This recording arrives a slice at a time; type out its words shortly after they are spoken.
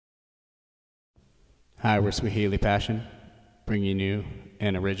Hi, we're Swahilipassion, bringing you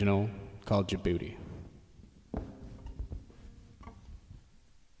an original called Djibouti.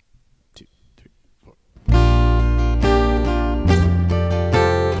 2, 3, 4.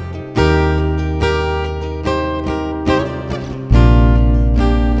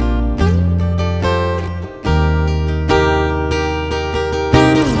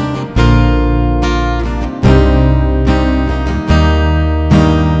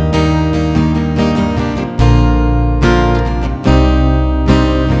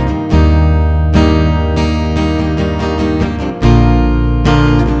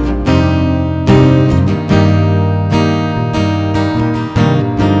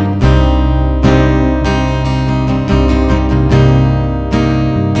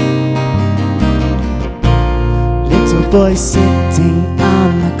 Boy sitting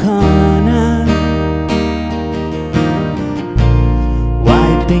on the corner,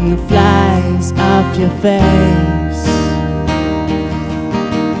 wiping the flies off your face.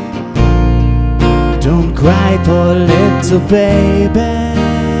 Don't cry, poor little baby,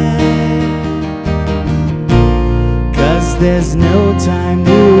 'cause there's no time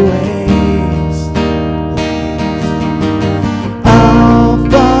to waste. All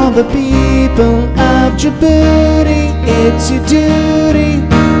for the people of Djibouti, it's your duty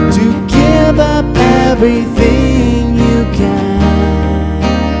to give up everything you can.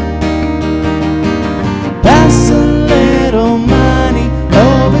 Pass a little money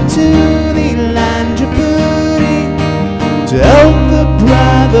over to the land Djibouti to help the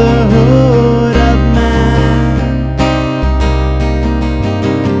brotherhood of man.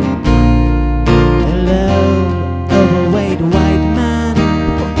 Hello, overweight white man.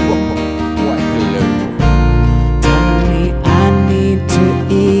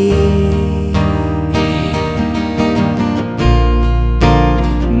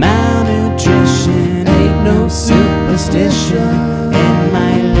 Superstition in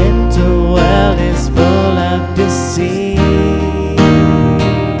my little world is full of deceit.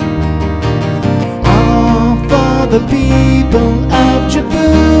 All for the people of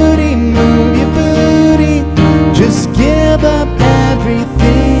Djibouti, move your booty, just give up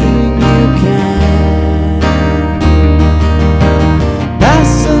everything you can.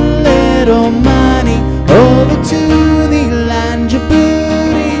 Pass a little money over to the land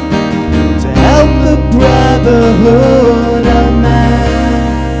Djibouti to help the brotherhood of man.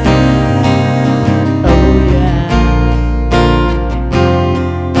 Oh yeah.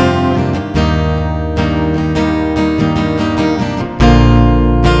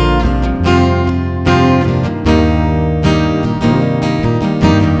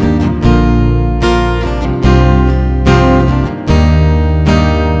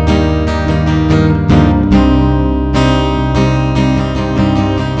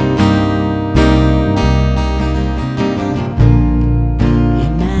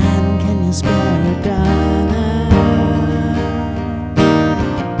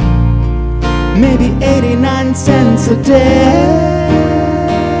 Maybe 89 cents a day.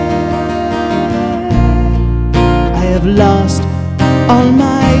 I have lost all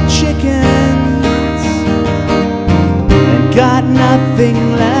my chickens and got nothing